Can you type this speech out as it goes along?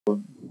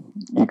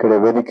ಈ ಕಡೆ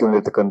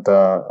ವೇದಿಕೆಯಲ್ಲಿರ್ತಕ್ಕಂಥ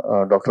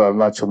ಡಾಕ್ಟರ್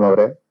ಅರುಣಾಚಲ್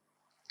ಅವರೇ,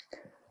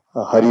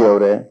 ಹರಿ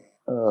ಅವರೇ,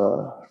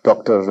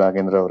 ಡಾಕ್ಟರ್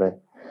ನಾಗೇಂದ್ರ ಅವರೇ,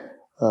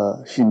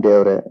 ಶಿಂಡೆ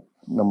ಅವರೇ,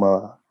 ನಮ್ಮ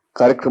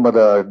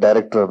ಕಾರ್ಯಕ್ರಮದ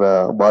ಡೈರೆಕ್ಟರ್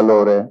ಬಾಲು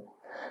ಅವರೇ,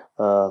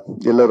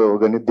 ಎಲ್ಲರೂ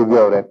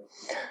ದಿವ್ಯಾ ಅವರೇ,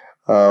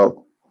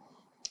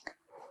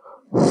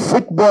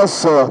 ಫಿಟ್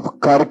ಬಾಸ್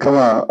ಕಾರ್ಯಕ್ರಮ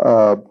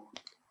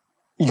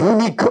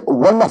unique,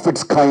 one of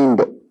it's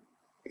kind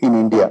in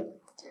India.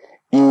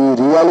 ಈ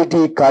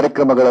ರಿಯಾಲಿಟಿ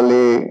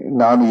ಕಾರ್ಯಕ್ರಮಗಳಲ್ಲಿ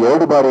ನಾನು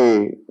 2 ಬಾರಿ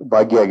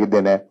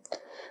ಭಾಗಿಯಾಗಿದ್ದೇನೆ.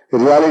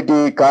 ರಿಯಾಲಿಟಿ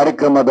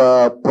ಕಾರ್ಯಕ್ರಮದ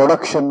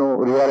ಪ್ರೊಡಕ್ಷನ್,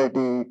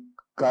 ರಿಯಾಲಿಟಿ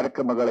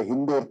ಕಾರ್ಯಕ್ರಮಗಳ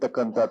ಹಿಂದೆ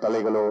ಇರ್ತಕ್ಕಂಥ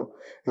ತಲೆಗಳು,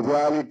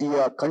 ರಿಯಾಲಿಟಿಯ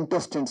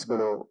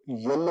ಕಂಟೆಸ್ಟೆಂಟ್ಸ್ಗಳು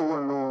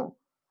ಎಲ್ಲವನ್ನು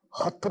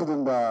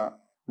ಹತ್ತಿರದಿಂದ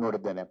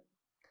ನೋಡಿದ್ದೇನೆ.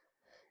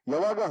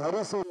 ಯಾವಾಗ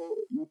ಹರಿಸು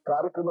ಈ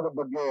ಕಾರ್ಯಕ್ರಮದ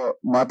ಬಗ್ಗೆ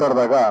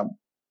ಮಾತಾಡಿದಾಗ,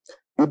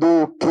 ಇದು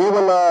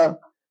ಕೇವಲ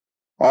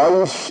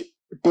ಆಯುಷ್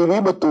ಟಿವಿ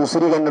ಮತ್ತು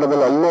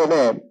ಸಿರಿಗನ್ನಡದಲ್ಲಿ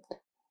ಅಲ್ಲೇನೆ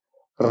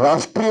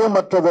ರಾಷ್ಟ್ರೀಯ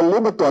ಮಟ್ಟದಲ್ಲಿ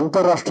ಮತ್ತು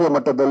ಅಂತಾರಾಷ್ಟ್ರೀಯ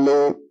ಮಟ್ಟದಲ್ಲಿ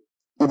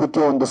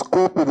ಇದಕ್ಕೆ ಒಂದು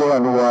ಸ್ಕೋಪ್ ಇದೆ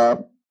ಅನ್ನುವ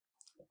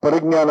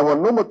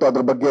ಪರಿಜ್ಞಾನವನ್ನು ಮತ್ತು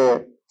ಅದ್ರ ಬಗ್ಗೆ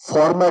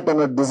ಫಾರ್ಮ್ಯಾಟ್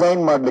ಅನ್ನು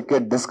ಡಿಸೈನ್ ಮಾಡಲಿಕ್ಕೆ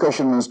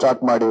ಡಿಸ್ಕಷನ್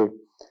ಸ್ಟಾರ್ಟ್ ಮಾಡಿ,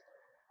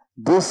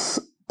 this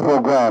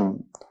program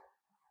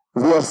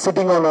we are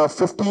sitting on a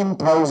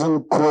 15,000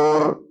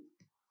 crore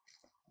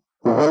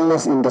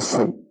wellness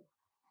industry,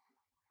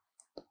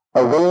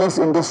 a wellness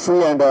industry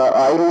and a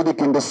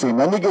Ayurvedic industry.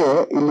 ನನಗೆ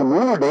ಇಲ್ಲಿ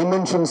 3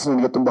 ಡೈಮೆನ್ಷನ್ಸ್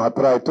ನನಗೆ ತುಂಬಾ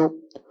ಹತ್ತಿರ ಆಯ್ತು.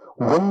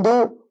 ಒಂದು,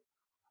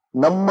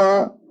 ನಮ್ಮ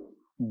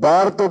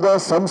ಭಾರತದ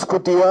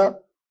ಸಂಸ್ಕೃತಿಯ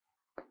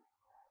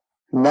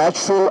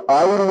natural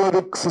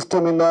Ayurvedic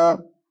ಸಿಸ್ಟಮಿನ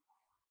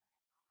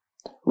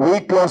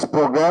weight loss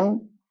program.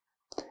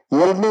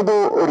 ಎರಡನೇದು,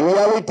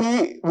 ರಿಯಾಲಿಟಿ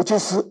ವಿಚ್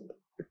ಇಸ್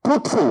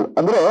ಟ್ರೂತ್ಫುಲ್,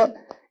 ಅಂದ್ರೆ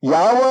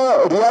ಯಾವ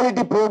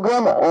ರಿಯಾಲಿಟಿ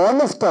ಪ್ರೋಗ್ರಾಮ್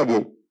ಆನೆಸ್ಟ್ ಆಗಿ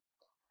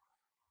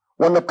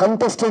ಒಂದು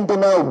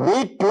ಕಂಟೆಸ್ಟೆಂಟಿನ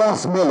ವೆಯ್ಟ್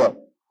ಲಾಸ್ ಮೇಲೆ,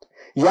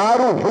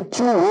 ಯಾರು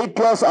ಹೆಚ್ಚು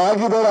ವೆಯ್ಟ್ ಲಾಸ್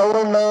ಆಗಿದ್ದಾರೆ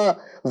ಅವರನ್ನ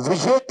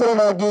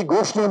ವಿಜೇತರನ್ನಾಗಿ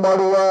ಘೋಷಣೆ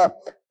ಮಾಡುವ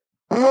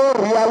pure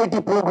reality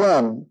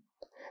program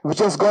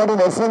which has got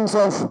in essence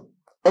of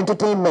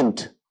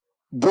entertainment,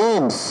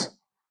 games,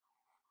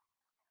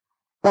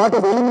 part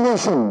of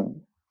elimination,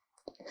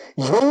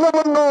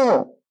 ಎಲ್ಲವನ್ನು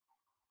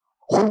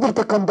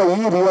ಹೊಂದಿರತಕ್ಕಂಥ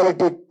ಈ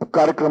ರಿಯಾಲಿಟಿ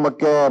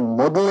ಕಾರ್ಯಕ್ರಮಕ್ಕೆ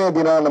ಮೊದಲನೇ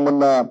ದಿನ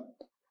ನಮ್ಮನ್ನ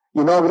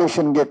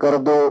ಇನಾಗ್ರೇಷನ್ಗೆ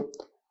ಕರೆದು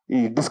ಈ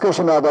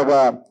ಡಿಸ್ಕಷನ್ ಆದಾಗ,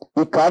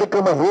 ಈ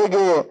ಕಾರ್ಯಕ್ರಮ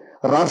ಹೇಗೆ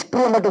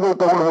ರಾಷ್ಟ್ರೀಯ ಮಟ್ಟದಲ್ಲಿ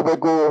ತಗೊಂಡು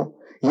ಹೋಗ್ಬೇಕು,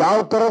 ಯಾವ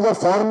ತರದ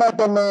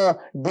ಫಾರ್ಮ್ಯಾಟ್ ಅನ್ನ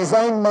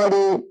ಡಿಸೈನ್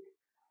ಮಾಡಿ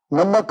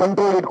ನಮ್ಮ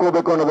ಕಂಟ್ರೋಲ್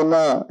ಇಟ್ಕೋಬೇಕು ಅನ್ನೋದನ್ನ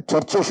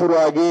ಚರ್ಚೆ ಶುರು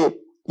ಆಗಿ,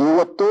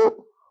 ಇವತ್ತು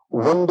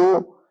ಒಂದು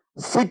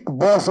ಫಿಟ್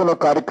ಬಾಸ್ ಅನ್ನೋ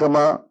ಕಾರ್ಯಕ್ರಮ,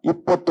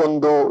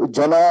 21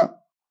 ಜನ,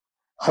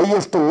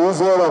 highest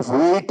loser of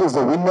wait is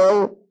the winner,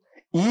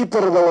 ಈ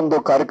ತರದ ಒಂದು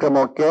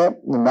ಕಾರ್ಯಕ್ರಮಕ್ಕೆ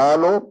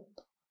ನಾನು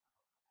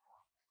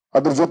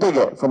ಅದ್ರ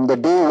ಜೊತೆಗೆ ಫ್ರಮ್ ದ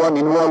ಡೇ 1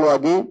 ಇನ್ವಾಲ್ವ್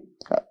ಆಗಿ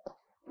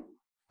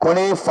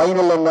ಕೊನೆ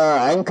ಫೈನಲ್ ಅನ್ನ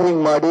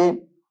ಆಂಕರಿಂಗ್ ಮಾಡಿ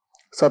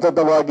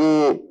ಸತತವಾಗಿ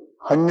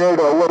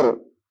 12 ಅವರ್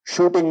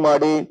ಶೂಟಿಂಗ್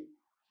ಮಾಡಿ,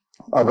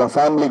 ಅವರ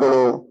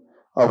ಫ್ಯಾಮಿಲಿಗಳು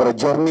ಅವರ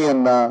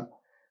ಜರ್ನಿಯನ್ನ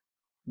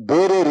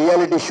ಬೇರೆ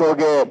ರಿಯಾಲಿಟಿ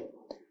ಶೋಗೆ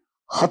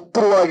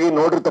ಹತ್ತಿರವಾಗಿ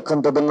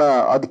ನೋಡಿರ್ತಕ್ಕಂಥದ್ದನ್ನ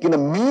ಅದಕ್ಕಿಂತ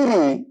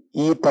ಮೀರಿ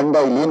ಈ ತಂಡ,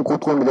 ಇಲ್ಲಿ ಏನ್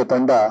ಕೂತ್ಕೊಂಡಿದೆ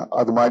ತಂಡ,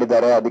 ಅದು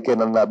ಮಾಡಿದ್ದಾರೆ. ಅದಕ್ಕೆ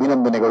ನನ್ನ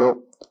ಅಭಿನಂದನೆಗಳು.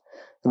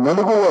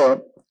 ನನಗೂ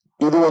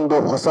ಇದು ಒಂದು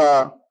ಹೊಸ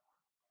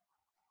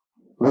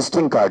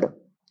visiting card.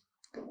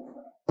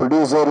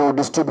 Producer,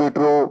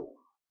 distributor,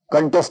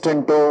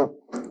 contestant,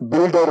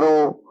 builder,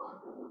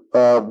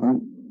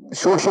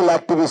 social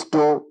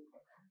ಆಕ್ಟಿವಿಸ್ಟು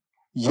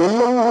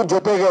ಎಲ್ಲವೂ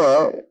ಜೊತೆಗೆ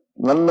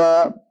ನನ್ನ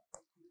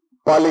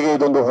ಪಾಲಿಗೆ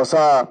ಇದೊಂದು ಹೊಸ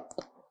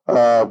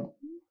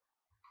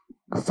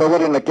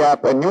feather in a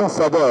cap, A new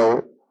feather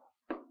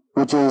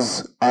which is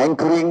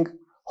anchoring,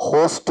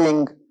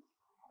 hosting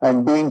and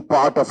being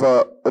part of a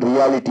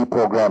reality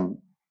program.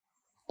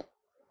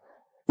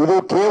 ಇದು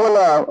ಕೇವಲ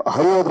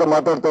ಹರಿಯೋದ್ರ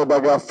ಮಾತಾಡ್ತಾ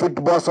ಇದ್ದಾಗ,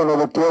 ಫಿಟ್ ಬಾಸ್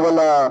ಅನ್ನೋದು ಕೇವಲ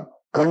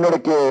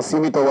ಕನ್ನಡಕ್ಕೆ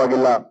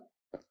ಸೀಮಿತವಾಗಿಲ್ಲ.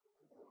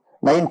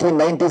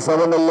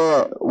 1997 ಅಲ್ಲೇ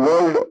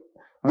ವರ್ಲ್ಡ್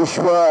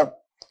ವಿಶ್ವ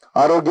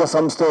ಆರೋಗ್ಯ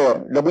ಸಂಸ್ಥೆ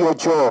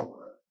WHO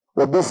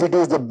obesity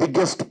is the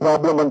biggest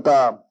problem ಅಂತ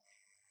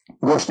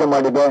ಘೋಷಣೆ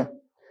ಮಾಡಿದೆ.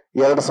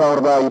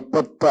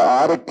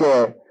 2026ಕ್ಕೆ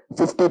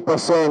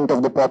 50%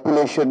 of the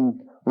population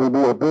will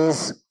be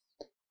obese.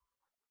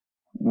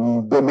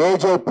 The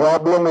major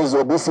problem is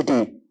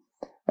obesity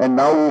and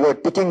ನಾವು ಈಗ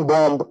ಟಿಕಿಂಗ್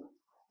ಬಾಂಬ್.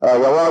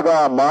 ಯಾವಾಗ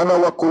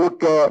ಮಾನವ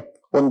ಕುಲಕ್ಕೆ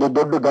ಒಂದು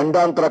ದೊಡ್ಡ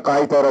ಗಂಡಾಂತರ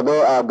ಕಾಯ್ತಾ ಇರೋದು,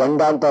 ಆ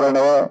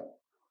ಗಂಡಾಂತರನೇ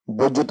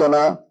ಬೊಜ್ಜುತನ,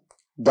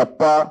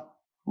 ದಪ್ಪ,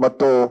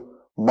 ಮತ್ತು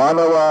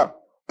ಮಾನವ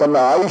ತನ್ನ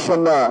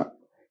ಆಯುಷನ್ನ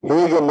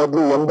ಹೇಗೆ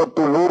ಮೊದಲು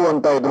 80-100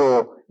 ಅಂತ ಇದ್ರು,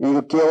 ಈಗ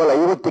ಕೇವಲ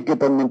 50ಕ್ಕೆ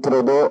ತಂದು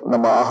ನಿಂತಿರೋದು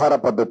ನಮ್ಮ ಆಹಾರ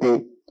ಪದ್ಧತಿ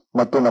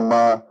ಮತ್ತು ನಮ್ಮ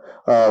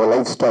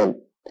ಲೈಫ್ ಸ್ಟೈಲ್.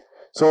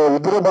 ಸೊ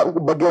ಇದ್ರ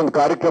ಬಗ್ಗೆ ಒಂದು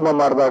ಕಾರ್ಯಕ್ರಮ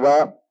ಮಾಡಿದಾಗ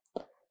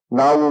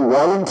ನಾವು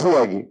ವಾಲಂಟ್ರಿ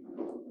ಆಗಿ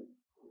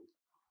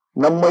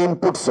ನಮ್ಮ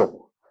ಇನ್ಪುಟ್ಸ್,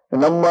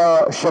 ನಮ್ಮ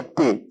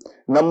ಶಕ್ತಿ,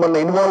 ನಮ್ಮನ್ನ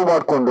ಇನ್ವಾಲ್ವ್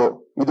ಮಾಡಿಕೊಂಡು,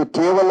 ಇದು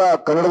ಕೇವಲ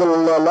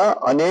ಕನ್ನಡದಲ್ಲೇ ಅಲ್ಲ,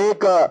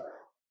 ಅನೇಕ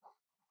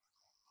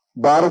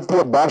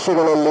ಭಾರತೀಯ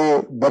ಭಾಷೆಗಳಲ್ಲಿ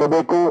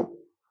ಬರಬೇಕು.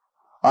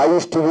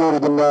 ಆಯುಷ್ ಟಿವಿಯವರು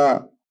ಇದನ್ನ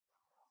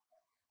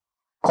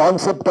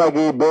ಕಾನ್ಸೆಪ್ಟ್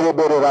ಆಗಿ ಬೇರೆ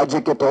ಬೇರೆ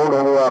ರಾಜ್ಯಕ್ಕೆ ತಗೊಂಡು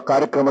ಹೋಗುವ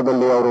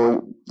ಕಾರ್ಯಕ್ರಮದಲ್ಲಿ ಅವರು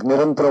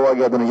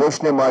ನಿರಂತರವಾಗಿ ಅದನ್ನು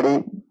ಯೋಚನೆ ಮಾಡಿ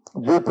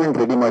ಬ್ಲೂ ಪ್ರಿಂಟ್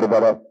ರೆಡಿ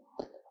ಮಾಡಿದ್ದಾರೆ.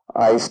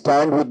 I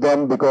stand with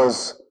them because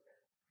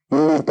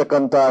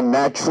ಇಲ್ಲಿರ್ತಕ್ಕಂಥ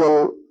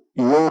ನ್ಯಾಚುರಲ್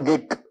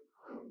ಯೋಗಿಕ್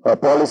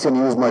ಪಾಲಿಸಿಯನ್ನು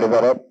ಯೂಸ್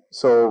ಮಾಡಿದ್ದಾರೆ.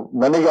 ಸೊ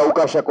ನನಗೆ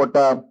ಅವಕಾಶ ಕೊಟ್ಟ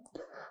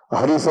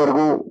ಹರಿ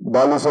ಸರ್ಗೂ,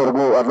 ಬಾಲು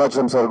ಸರ್ಗೂ,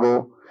 ಅರುಣಾಚಲಂ ಸರ್ಗೂ,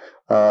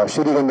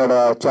 ಶ್ರೀಗನ್ನಡ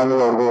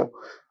ಚಾನೆಲ್ ಅವ್ರಿಗೂ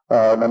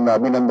ನನ್ನ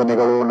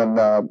ಅಭಿನಂದನೆಗಳು, ನನ್ನ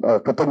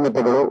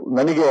ಕೃತಜ್ಞತೆಗಳು.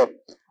 ನನಗೆ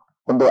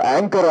ಒಂದು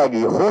ಆಂಕರ್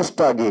ಆಗಿ,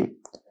 ಹೋಸ್ಟ್ ಆಗಿ,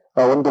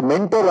 ಒಂದು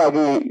ಮೆಂಟರ್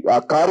ಆಗಿ ಆ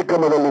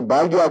ಕಾರ್ಯಕ್ರಮದಲ್ಲಿ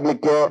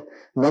ಭಾಗಿಯಾಗ್ಲಿಕ್ಕೆ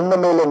ನನ್ನ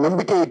ಮೇಲೆ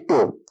ನಂಬಿಕೆ ಇಟ್ಟು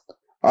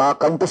ಆ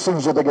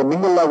ಕಂಟೆಸ್ಟೆಂಟ್ಸ್ ಜೊತೆಗೆ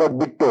ಮಿಂಗಲ್ ಆಗೋದ್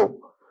ಬಿಟ್ಟು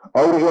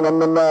ಅವರಿಗೆ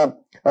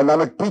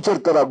ನಾನು ಟೀಚರ್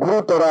ತರ, ಗುರು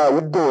ತರ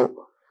ಇದ್ದು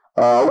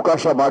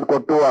ಅವಕಾಶ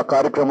ಮಾಡಿಕೊಟ್ಟು ಆ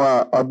ಕಾರ್ಯಕ್ರಮ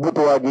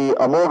ಅದ್ಭುತವಾಗಿ,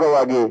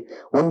 ಅಮೋಘವಾಗಿ,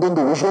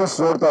 ಒಂದೊಂದು ವಿಷುವಲ್ಸ್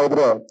ನೋಡ್ತಾ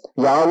ಇದ್ರೆ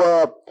ಯಾವ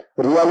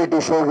ರಿಯಾಲಿಟಿ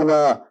ಶೋಗಿನ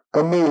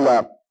ಕಮ್ಮಿ ಇಲ್ಲ.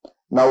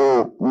 ನಾವು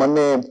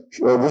ಮೊನ್ನೆ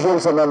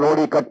ವಿಷುವಲ್ಸ್ ಅನ್ನ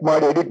ನೋಡಿ ಕಟ್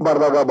ಮಾಡಿ ಎಡಿಟ್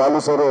ಮಾಡಿದಾಗ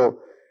Balu sir,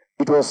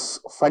 it was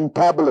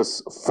ಫ್ಯಾಂಟಾಬುಲಸ್,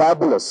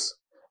 fabulous,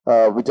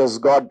 which has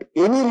got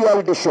any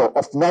reality show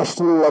of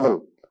national level.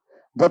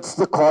 That's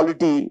the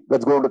quality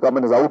that's going to come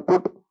in as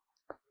output.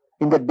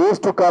 In the days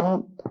to come,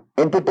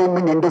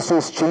 entertainment industry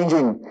is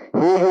changing.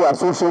 Here you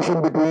association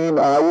between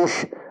Ayush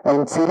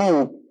and Siri.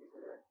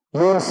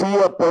 You will see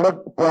a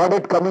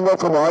product coming out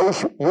from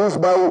Ayush used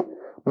by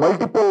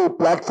multiple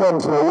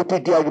platforms,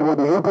 OTT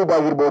ಆಗಿರ್ಬೋದು, YouTube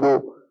ಆಗಿರ್ಬೋದು.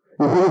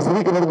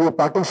 Siri Kannada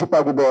partnership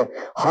ಆಗಿದೆ.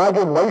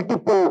 ಹಾಗೆ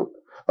multiple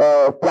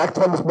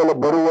platforms ಮೇಲೆ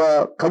ಬರುವ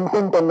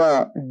content ಅನ್ನ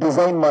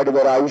design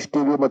ಮಾಡಿದ್ದಾರೆ AYUSH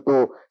TV ಮತ್ತು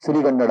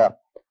ಸಿರಿಗನ್ನಡ.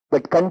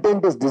 That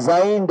content is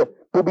designed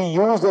to be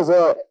used as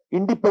a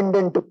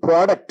independent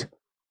product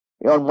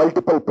on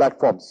multiple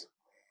platforms.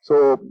 So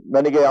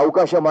ನನಗೆ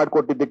ಅವಕಾಶ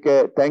ಮಾಡಿಕೊಟ್ಟಿದ್ದಕ್ಕೆ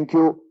thank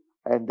you.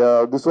 And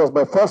this was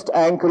my first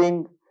anchoring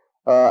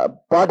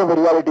part of a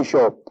reality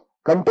show.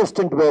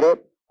 Contestant ಬೇರೆ,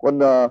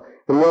 ಒಂದು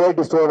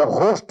reality show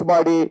host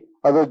ಮಾಡಿ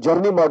ಅದು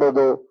journey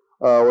ಮಾಡೋದು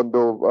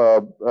ಒಂದು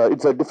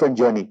it's a different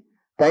journey.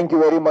 Thank you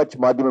very much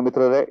ಮಾಧ್ಯಮ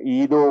ಮಿತ್ರರೇ.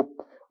 ಇದು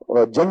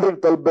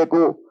ಜನರಿಗೆ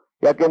ತಲುಪಬೇಕು.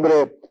 ಯಾಕೆಂದ್ರೆ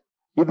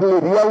ಇದ್ರಲ್ಲಿ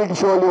ರಿಯಾಲಿಟಿ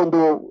ಶೋ ಅಲ್ಲಿ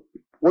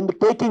ಒಂದು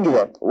ಟೇಕಿಂಗ್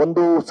ಇದೆ,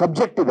 ಒಂದು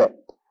ಸಬ್ಜೆಕ್ಟ್ ಇದೆ.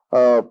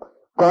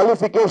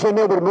 ಕ್ವಾಲಿಫಿಕೇಶನ್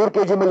ಇವರು 100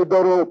 kg ಮೇಲೆ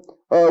ಇದ್ದವರು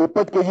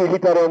 20 kg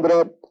ಇಳಿತಾರೆ ಅಂದ್ರೆ,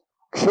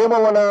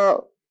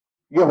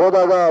 ಕ್ಷೇಮವನಗೆ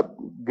ಹೋದಾಗ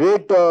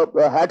ಗ್ರೇಟ್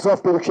ಹ್ಯಾಟ್ಸ್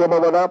ಆಫ್ ಟು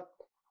ಕ್ಷೇಮವನ.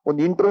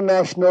 ಒಂದು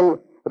ಇಂಟರ್ನ್ಯಾಷನಲ್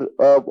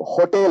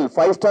ಹೋಟೆಲ್,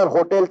 5-star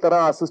ಹೋಟೆಲ್ ತರ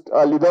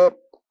ಅಲ್ಲಿದೆ,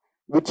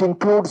 which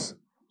includes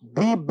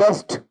the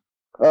best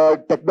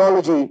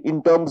technology in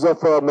terms of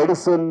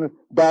medicine,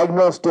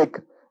 diagnostic,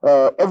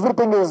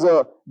 everything is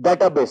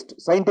data based,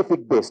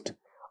 scientific based.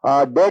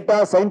 Data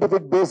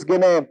scientific based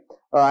gene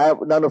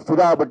ನಾನು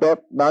ಫಿದಾ ಆಗ್ಬಿಟ್ಟೆ.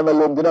 ನಾನು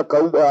ಅಲ್ಲಿ ಒಂದಿನ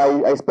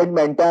I spend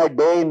my entire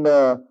day in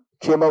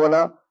ಕ್ಷೇಮವನ.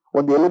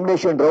 ಒಂದು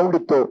elimination round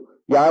ಇತ್ತು,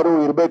 ಯಾರು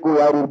ಇರ್ಬೇಕು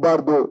ಯಾರು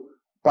ಇರಬಾರ್ದು,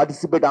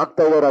 ಪಾರ್ಟಿಸಿಪೇಟ್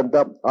ಆಗ್ತಾ ಇದಾರೆ ಅಂತ.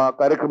 ಆ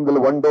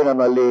ಕಾರ್ಯಕ್ರಮದಲ್ಲಿ ಒನ್ ಡೇ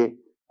ನಾನು ಅಲ್ಲಿ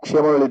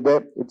ಕ್ಷೇಮವನಲ್ಲಿದ್ದೆ.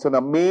 It's an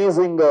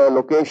amazing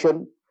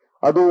location.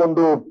 ಅದು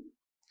ಒಂದು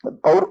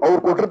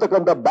ಅವ್ರು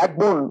ಕೊಟ್ಟಿರ್ತಕ್ಕಂಥ ಬ್ಯಾಕ್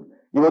ಬೋನ್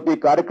ಇವತ್ತು ಈ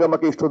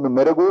ಕಾರ್ಯಕ್ರಮಕ್ಕೆ ಇಷ್ಟೊಂದು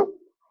ಮೆರುಗು,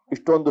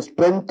 ಇಷ್ಟೊಂದು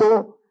ಸ್ಟ್ರೆಂತ್,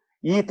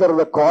 ಈ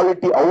ತರದ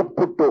ಕ್ವಾಲಿಟಿ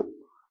ಔಟ್ಪುಟ್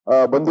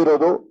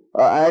ಬಂದಿರೋದು.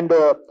 And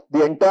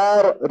the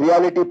entire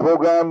reality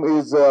program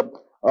is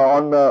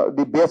on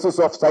the basis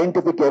of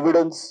scientific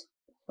evidence,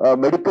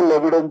 medical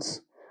evidence.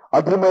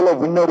 ಅದ್ರ ಮೇಲೆ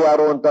ವಿನ್ನರ್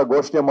ಯಾರು ಅಂತ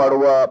ಘೋಷಣೆ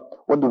ಮಾಡುವ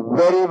ಒಂದು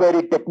very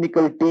very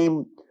technical team,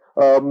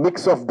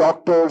 mix of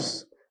doctors,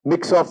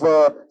 mix of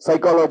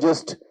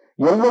psychologist,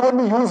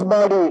 ಎಲ್ಲವನ್ನು ಯೂಸ್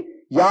ಮಾಡಿ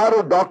ಯಾರು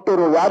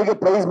ಡಾಕ್ಟರು, ಯಾರಿಗೆ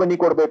ಪ್ರೈಸ್ ಮನಿ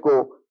ಕೊಡಬೇಕು,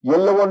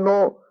 ಎಲ್ಲವನ್ನೂ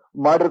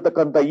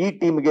ಮಾಡಿರ್ತಕ್ಕಂಥ ಈ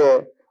ಟೀಮ್ಗೆ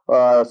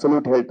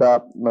ಸಲ್ಯೂಟ್ ಹೇಳ್ತಾ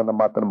ನನ್ನ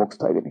ಮಾತನ್ನು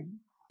ಮುಗಿಸ್ತಾ ಇದ್ದೀನಿ.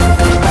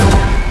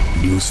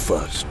 ನ್ಯೂಸ್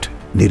ಫಸ್ಟ್,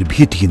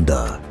 ನಿರ್ಭೀತಿಯಿಂದ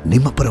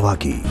ನಿಮ್ಮ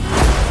ಪರವಾಗಿ.